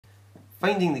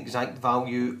finding the exact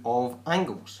value of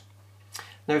angles.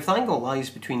 Now if the angle lies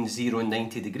between 0 and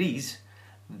 90 degrees,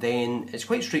 then it's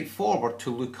quite straightforward to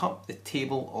look up the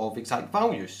table of exact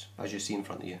values, as you see in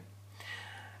front of you.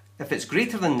 If it's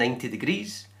greater than 90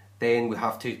 degrees, then we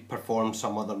have to perform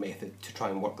some other method to try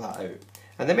and work that out.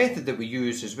 And the method that we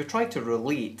use is we try to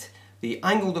relate the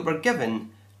angle that we're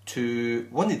given to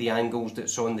one of the angles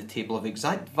that's on the table of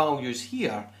exact values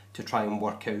here to try and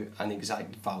work out an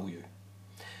exact value.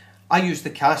 I use the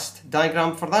cast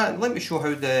diagram for that. Let me show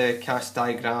how the cast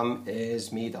diagram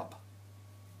is made up.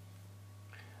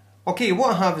 Okay,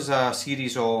 what I have is a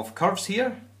series of curves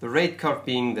here, the red curve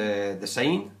being the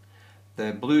sine,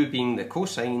 the blue being the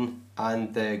cosine,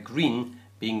 and the green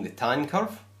being the tan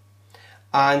curve.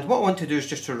 And what I want to do is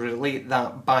just to relate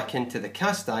that back into the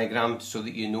cast diagram so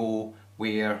that you know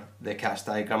where the cast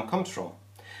diagram comes from.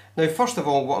 Now first of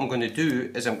all, what I'm going to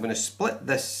do is I'm going to split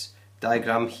this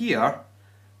diagram here,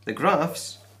 the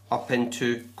graphs, up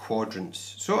into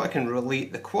quadrants, so I can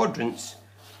relate the quadrants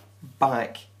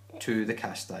back to the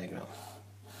cast diagram.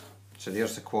 So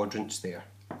there's the quadrants there.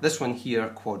 This one here,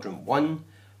 quadrant 1,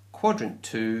 quadrant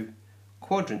 2,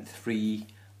 quadrant 3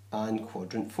 and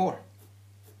quadrant 4.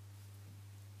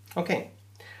 Okay,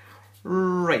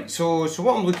 right, so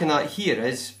what I'm looking at here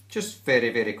is, just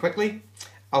very quickly,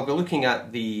 I'll be looking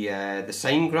at the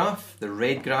sine graph, the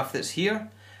red graph that's here,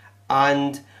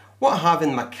 and what I have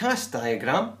in my cast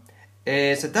diagram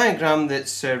is a diagram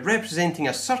that's representing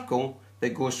a circle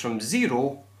that goes from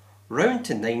 0 round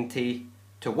to 90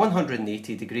 to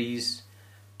 180 degrees,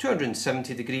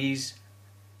 270 degrees,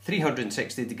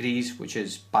 360 degrees, which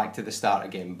is back to the start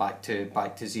again, back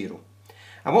to 0.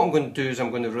 And what I'm going to do is I'm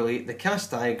going to relate the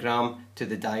cast diagram to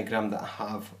the diagram that I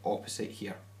have opposite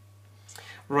here.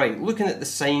 Right, looking at the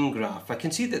sine graph, I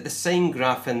can see that the sine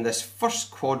graph in this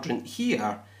first quadrant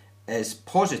here is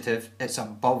positive, it's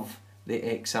above the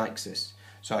x-axis.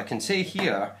 So I can say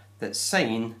here that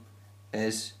sine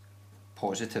is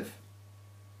positive.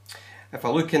 If I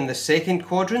look in the second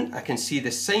quadrant, I can see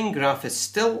the sine graph is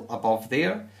still above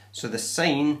there, so the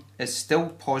sine is still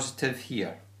positive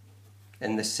here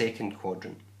in the second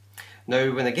quadrant.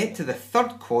 Now when I get to the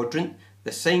third quadrant,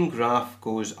 the sine graph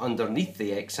goes underneath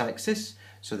the x-axis,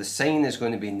 so the sine is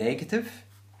going to be negative.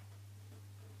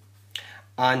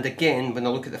 And again, when I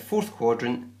look at the fourth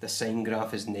quadrant, the sine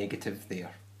graph is negative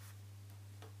there.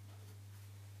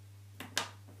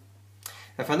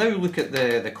 If I now look at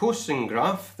the cosine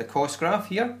graph, the cos graph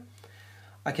here,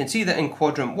 I can see that in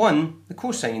quadrant 1, the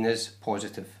cosine is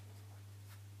positive.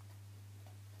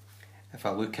 If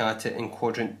I look at it in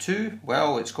quadrant 2,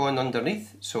 well, it's going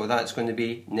underneath, so that's going to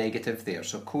be negative there.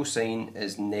 So cosine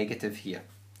is negative here.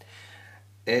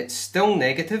 It's still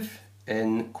negative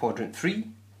in quadrant 3.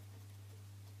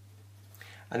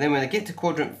 And then when I get to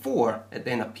quadrant 4, it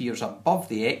then appears above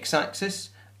the x-axis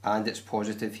and it's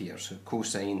positive here. So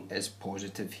cosine is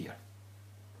positive here.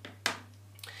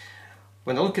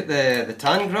 When I look at the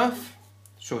tan graph,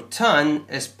 so tan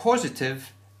is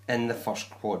positive in the first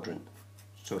quadrant.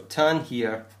 So tan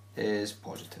here is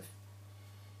positive.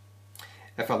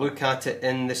 If I look at it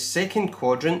in the second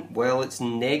quadrant, well, it's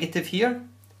negative here,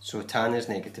 so tan is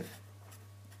negative.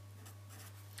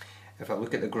 If I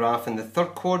look at the graph in the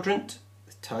third quadrant,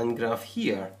 the tan graph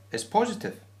here is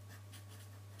positive.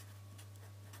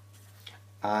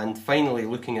 And finally,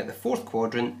 looking at the fourth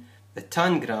quadrant, the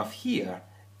tan graph here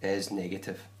is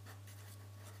negative.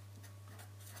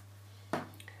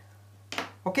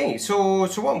 Okay, so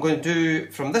what I'm going to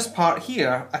do from this part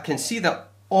here, I can see that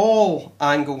all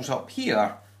angles up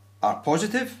here are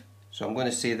positive. So I'm going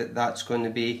to say that that's going to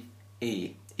be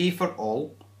A for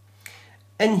all.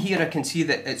 In here I can see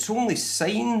that it's only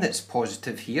sine that's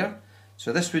positive here.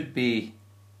 So this would be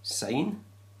sine,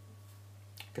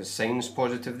 because sine is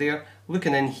positive there.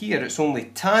 Looking in here, it's only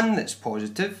tan that's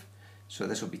positive. So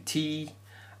this will be T.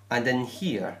 And in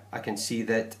here, I can see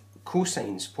that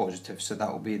cosine is positive. So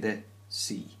that will be the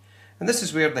C. And this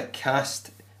is where the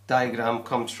cast diagram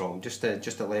comes from, just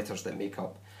the letters that make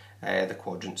up the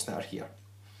quadrants that are here.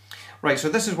 Right, so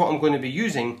this is what I'm going to be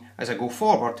using as I go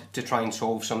forward to try and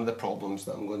solve some of the problems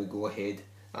that I'm going to go ahead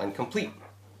and complete.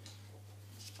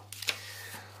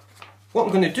 What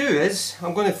I'm going to do is,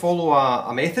 I'm going to follow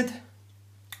a method,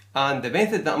 and the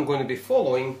method that I'm going to be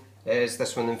following is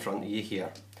this one in front of you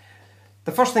here.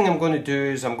 The first thing I'm going to do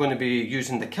is I'm going to be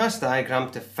using the cast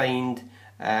diagram to find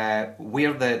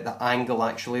where the angle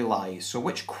actually lies, so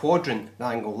which quadrant the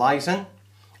angle lies in.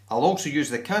 I'll also use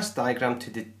the cast diagram to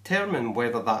determine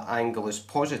whether that angle is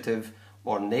positive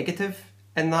or negative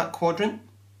in that quadrant.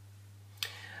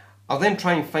 I'll then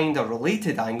try and find a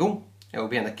related angle. It will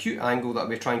be an acute angle that I'll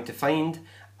be trying to find,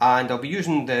 and I'll be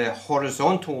using the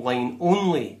horizontal line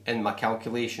only in my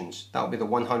calculations. That'll be the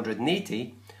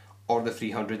 180 or the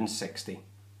 360.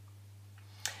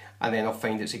 And then I'll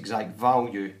find its exact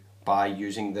value by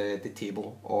using the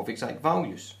table of exact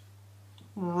values.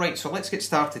 Right, so let's get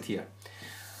started here.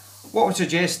 What I would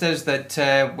suggest is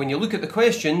that when you look at the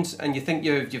questions and you think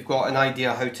you've got an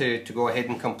idea how to go ahead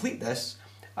and complete this,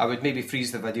 I would maybe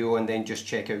freeze the video and then just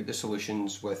check out the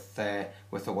solutions with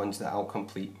the ones that I'll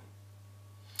complete.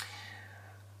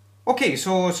 Okay,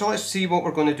 so let's see what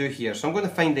we're going to do here. So I'm going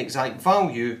to find the exact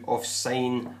value of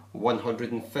sine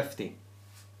 150.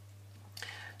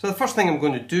 So the first thing I'm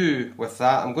going to do with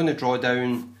that, I'm going to draw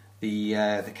down the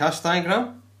cast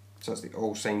diagram. So that's the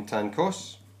all sine tan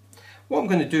cos. What I'm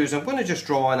going to do is I'm going to just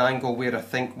draw an angle where I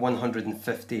think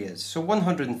 150 is. So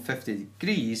 150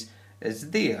 degrees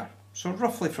is there. So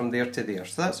roughly from there to there.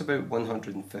 So that's about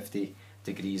 150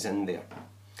 degrees in there.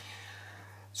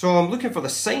 So I'm looking for the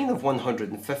sine of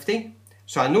 150.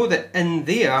 So I know that in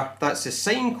there, that's the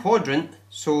sine quadrant,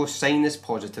 so sine is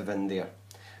positive in there.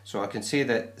 So I can say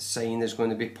that sine is going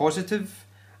to be positive,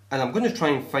 and I'm going to try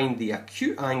and find the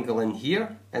acute angle in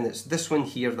here, and it's this one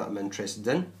here that I'm interested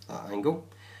in, that angle.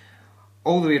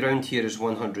 All the way around here is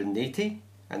 180,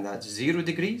 and that's 0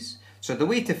 degrees. So the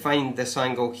way to find this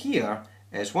angle here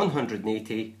is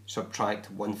 180 subtract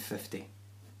 150.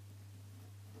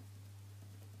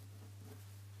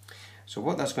 So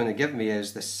what that's going to give me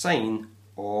is the sine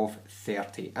of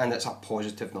 30, and it's a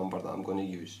positive number that I'm going to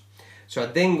use. So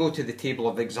I'd then go to the table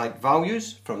of exact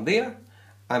values from there,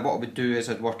 and what I would do is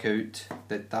I'd work out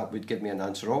that would give me an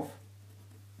answer of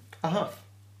a half.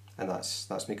 And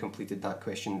that's me completed that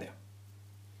question there.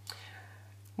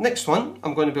 Next one,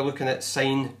 I'm going to be looking at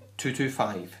sine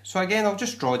 225. So again, I'll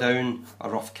just draw down a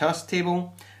rough cast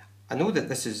table. I know that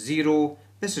this is 0,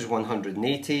 this is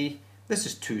 180, this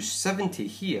is 270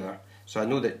 here. So I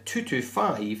know that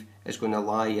 225 is going to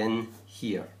lie in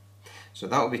here. So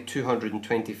that will be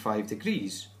 225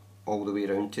 degrees all the way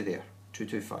around to there.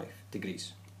 225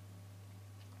 degrees.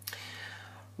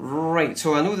 Right,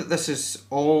 so I know that this is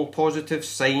all positive,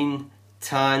 sine,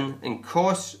 tan and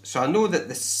cos. So I know that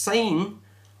the sine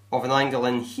of an angle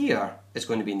in here is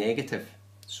going to be negative.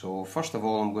 So first of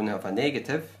all I'm going to have a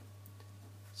negative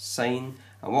sine,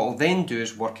 and what I'll then do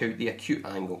is work out the acute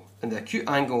angle. And the acute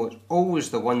angle is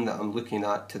always the one that I'm looking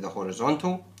at to the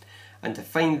horizontal. And to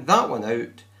find that one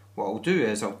out, what I'll do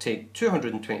is I'll take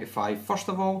 225 first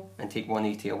of all and take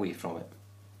 180 away from it.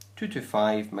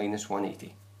 225 minus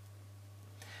 180.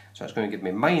 So that's going to give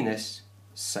me minus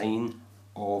sine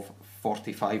of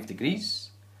 45 degrees.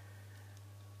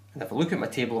 And if I look at my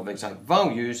table of exact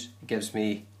values, it gives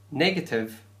me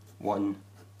negative 1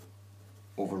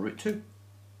 over root 2.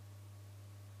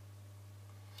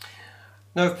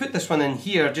 Now I've put this one in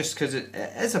here just because it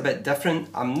is a bit different.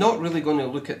 I'm not really going to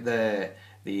look at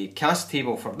the cast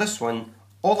table for this one.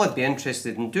 All I'd be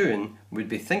interested in doing would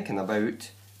be thinking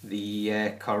about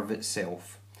the curve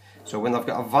itself. So when I've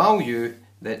got a value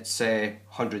that's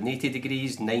 180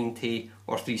 degrees, 90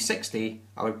 or 360,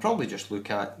 I would probably just look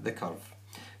at the curve.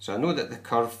 So I know that the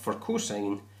curve for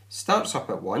cosine starts up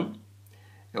at 1,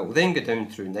 it will then go down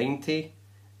through 90,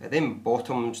 it then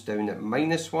bottoms down at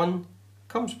minus 1,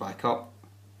 comes back up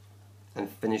and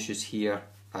finishes here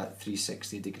at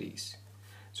 360 degrees.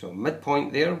 So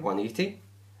midpoint there, 180,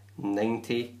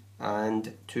 90 and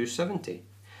 270.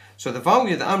 So the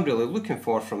value that I'm really looking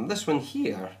for from this one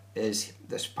here is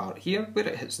this part here where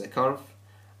it hits the curve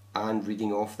and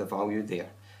reading off the value there.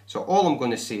 So all I'm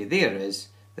going to say there is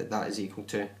that is equal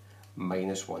to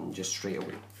minus 1 just straight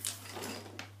away.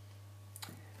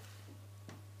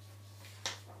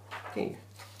 Okay.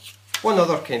 One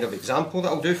other kind of example that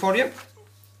I'll do for you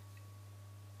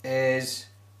is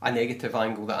a negative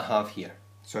angle that I have here.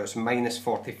 So it's minus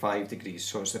 45 degrees.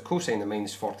 So it's the cosine of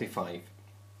minus 45.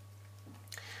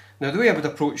 Now the way I would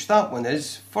approach that one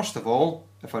is, first of all,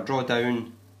 if I draw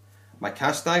down my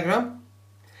cast diagram,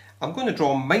 I'm going to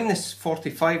draw minus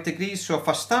 45 degrees. So if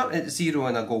I start at 0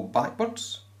 and I go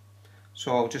backwards,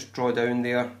 so I'll just draw down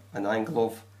there an angle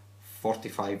of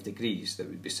 45 degrees that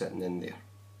would be sitting in there.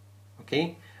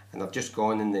 Okay, and I've just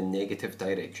gone in the negative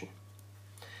direction.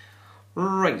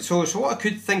 Right, so what I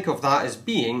could think of that as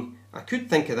being,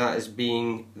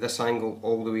 this angle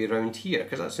all the way around here,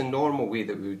 because that's the normal way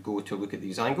that we would go to look at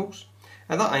these angles.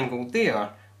 And that angle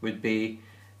there would be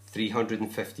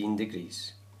 315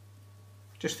 degrees.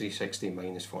 Just 360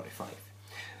 minus 45.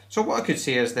 So what I could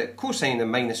say is that cosine of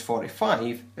minus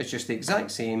 45 is just the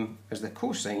exact same as the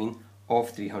cosine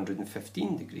of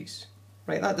 315 degrees.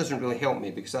 Right, that doesn't really help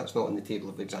me because that's not in the table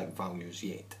of exact values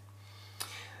yet.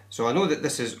 So I know that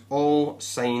this is all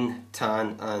sine,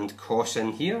 tan and cos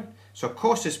in here. So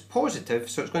cos is positive,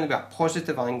 so it's going to be a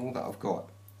positive angle that I've got.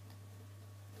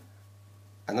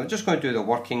 And I'm just going to do the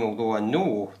working, although I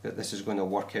know that this is going to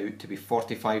work out to be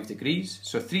 45 degrees.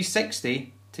 So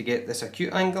 360 to get this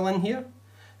acute angle in here.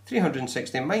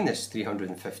 360 minus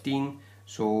 315,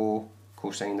 so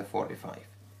cosine of 45.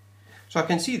 So I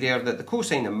can see there that the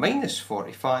cosine of minus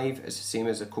 45 is the same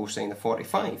as the cosine of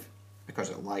 45, because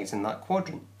it lies in that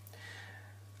quadrant.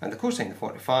 And the cosine of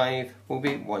 45 will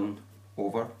be 1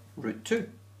 over root 2.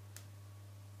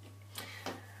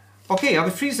 Okay, I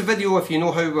will freeze the video if you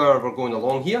know how we're going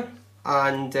along here,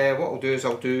 and what I'll do is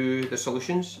I'll do the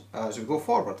solutions as we go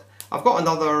forward. I've got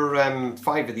another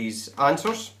 5 of these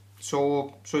answers,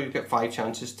 so you get 5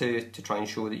 chances to try and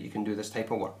show that you can do this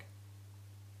type of work.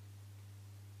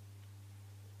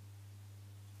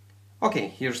 Okay,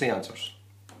 here's the answers.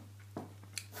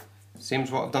 Same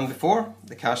as what I've done before,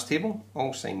 the CAS table,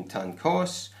 all sine, tan,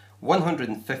 cos.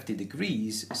 150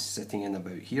 degrees is sitting in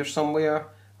about here somewhere.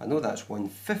 I know that's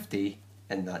 150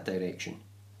 in that direction.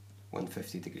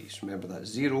 150 degrees. Remember that's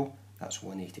 0, that's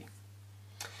 180.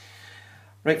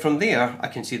 Right, from there I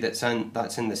can see that's in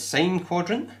the sine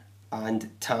quadrant, and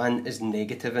tan is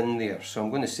negative in there. So I'm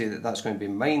going to say that that's going to be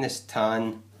minus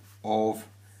tan of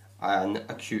an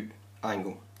acute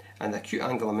angle. And the acute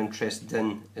angle I'm interested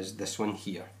in is this one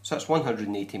here. So that's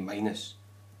 180 minus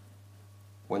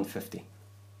 150.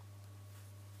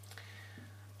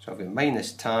 So I've got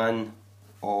minus tan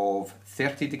of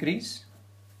 30 degrees.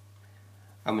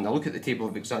 And when I look at the table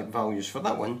of exact values for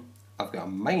that one, I've got a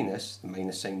minus, the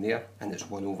minus sign there, and it's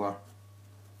 1 over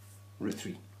root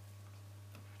 3.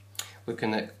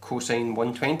 Looking at cosine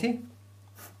 120,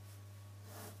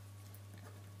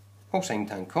 all sine,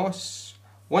 tan, cos,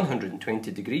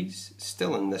 120 degrees,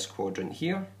 still in this quadrant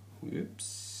here,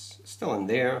 whoops, still in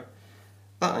there.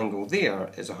 That angle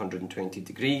there is 120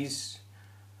 degrees.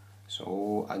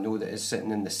 So I know that it's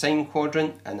sitting in the sine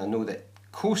quadrant, and I know that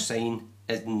cosine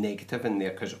is negative in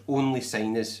there because only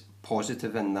sine is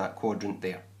positive in that quadrant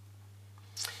there.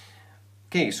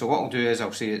 Okay, so what I'll do is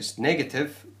I'll say it's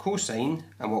negative cosine,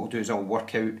 and what I'll do is I'll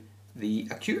work out the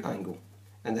acute angle.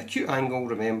 And the acute angle,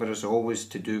 remember, is always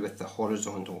to do with the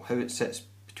horizontal, how it sits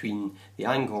between the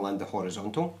angle and the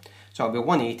horizontal. So it'll be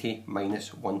 180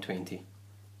 minus 120.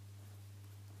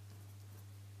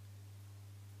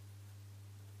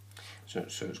 So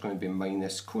it's going to be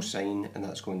minus cosine, and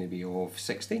that's going to be of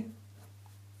 60.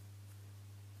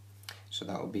 So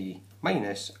that will be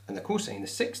minus, and the cosine of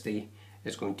 60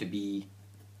 is going to be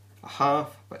a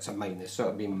half, but it's a minus, so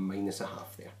it'll be minus a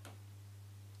half there.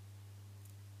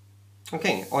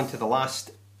 Okay, on to the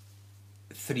last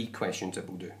 3 questions that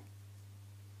we'll do.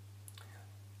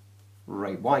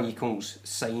 Right, y equals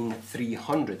sine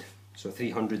 300, so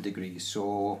 300 degrees.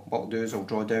 So what I'll do is I'll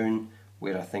draw down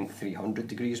where I think 300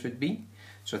 degrees would be.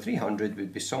 So 300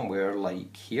 would be somewhere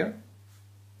like here,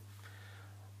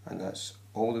 and that's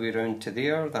all the way around to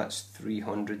there. That's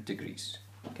 300 degrees.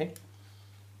 Okay,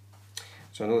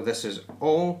 so I know this is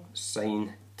all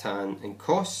sine, tan and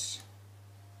cos.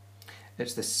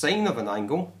 It's the sine of an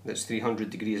angle that's 300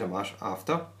 degrees I'm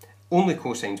after. Only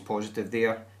cosine's positive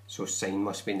there, so sine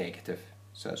must be negative.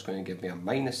 So that's going to give me a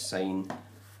minus sine,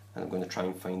 and I'm going to try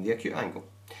and find the acute angle.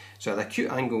 So the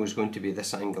acute angle is going to be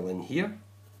this angle in here,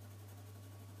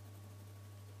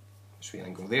 this wee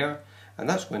angle there, and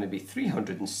that's going to be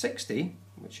 360,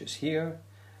 which is here,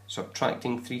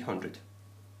 subtracting 300.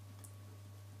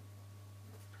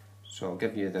 So I'll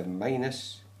give you the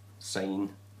minus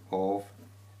sine of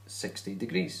 60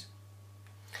 degrees.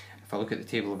 If I look at the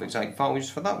table of exact values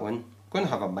for that one, I'm going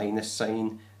to have a minus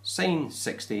sine. Sine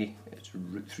 60, it's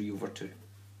root 3 over 2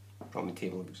 from the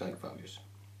table of exact values.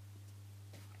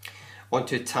 On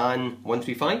to tan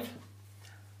 135.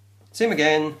 Same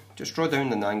again, just draw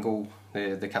down an angle,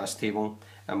 the CAS table,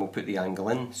 and we'll put the angle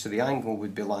in. So the angle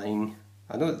would be lying,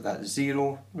 I know that that's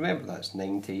 0, remember that's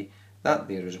 90, that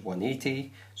there is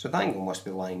 180, so the angle must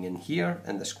be lying in here,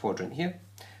 in this quadrant here.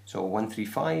 So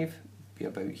 135 would be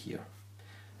about here.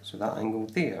 So that angle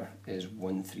there is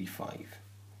 135.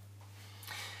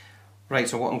 Right,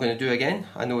 so what I'm going to do again,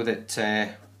 I know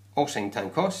that all sine, tan,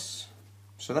 cos,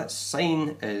 so that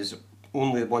sine is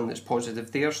only the one that's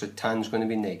positive there, so tan is going to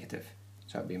be negative.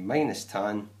 So it'll be minus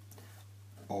tan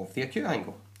of the acute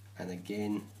angle. And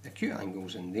again, the acute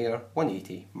angle's in there,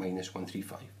 180 minus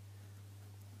 135.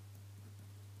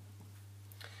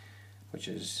 Which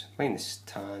is minus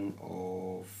tan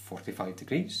of 45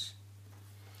 degrees.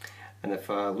 And if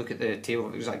I look at the table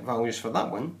of exact values for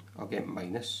that one, I'll get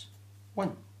minus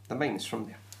 1, the minus from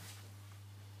there.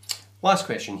 Last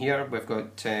question here, we've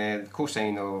got the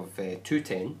cosine of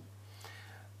 210.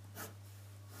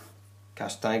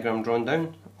 Cast diagram drawn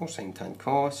down, all sine tan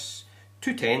cos.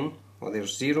 210, well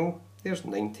there's 0, there's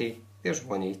 90, there's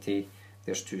 180,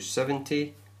 there's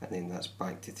 270, and then that's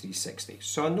back to 360.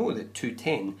 So I know that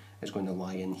 210 is going to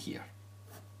lie in here.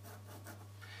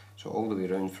 So all the way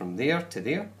around from there to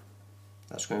there,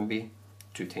 that's going to be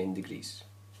 210 degrees.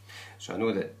 So I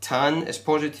know that tan is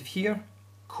positive here,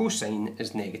 cosine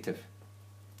is negative.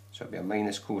 So it'll be a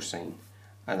minus cosine,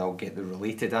 and I'll get the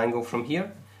related angle from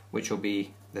here, which will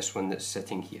be this one that's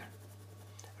sitting here.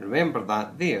 Remember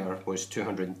that there was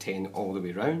 210 all the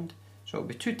way round, so it'll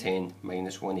be 210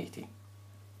 minus 180.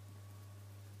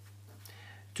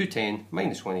 210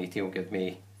 minus 180 will give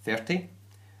me 30,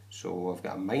 so I've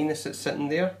got a minus that's sitting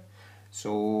there.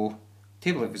 So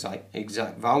table of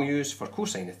exact values for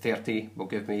cosine of 30 will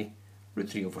give me root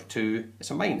 3 over 2. It's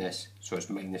a minus, so it's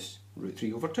minus root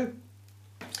 3 over 2.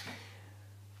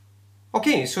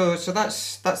 Okay, so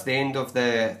that's the end of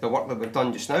the work that we've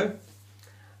done just now.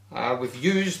 We've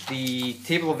used the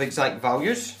table of exact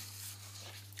values.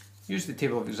 Use the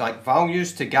table of exact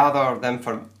values to gather them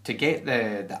to get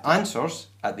the answers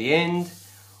at the end.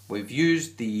 We've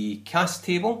used the CAST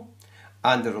table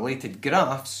and the related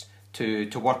graphs to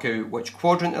work out which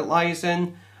quadrant it lies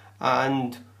in,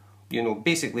 and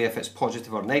basically if it's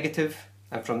positive or negative.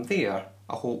 And from there,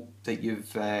 I hope that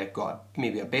you've got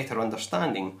maybe a better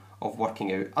understanding of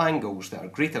working out angles that are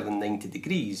greater than 90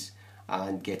 degrees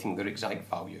and getting their exact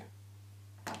value.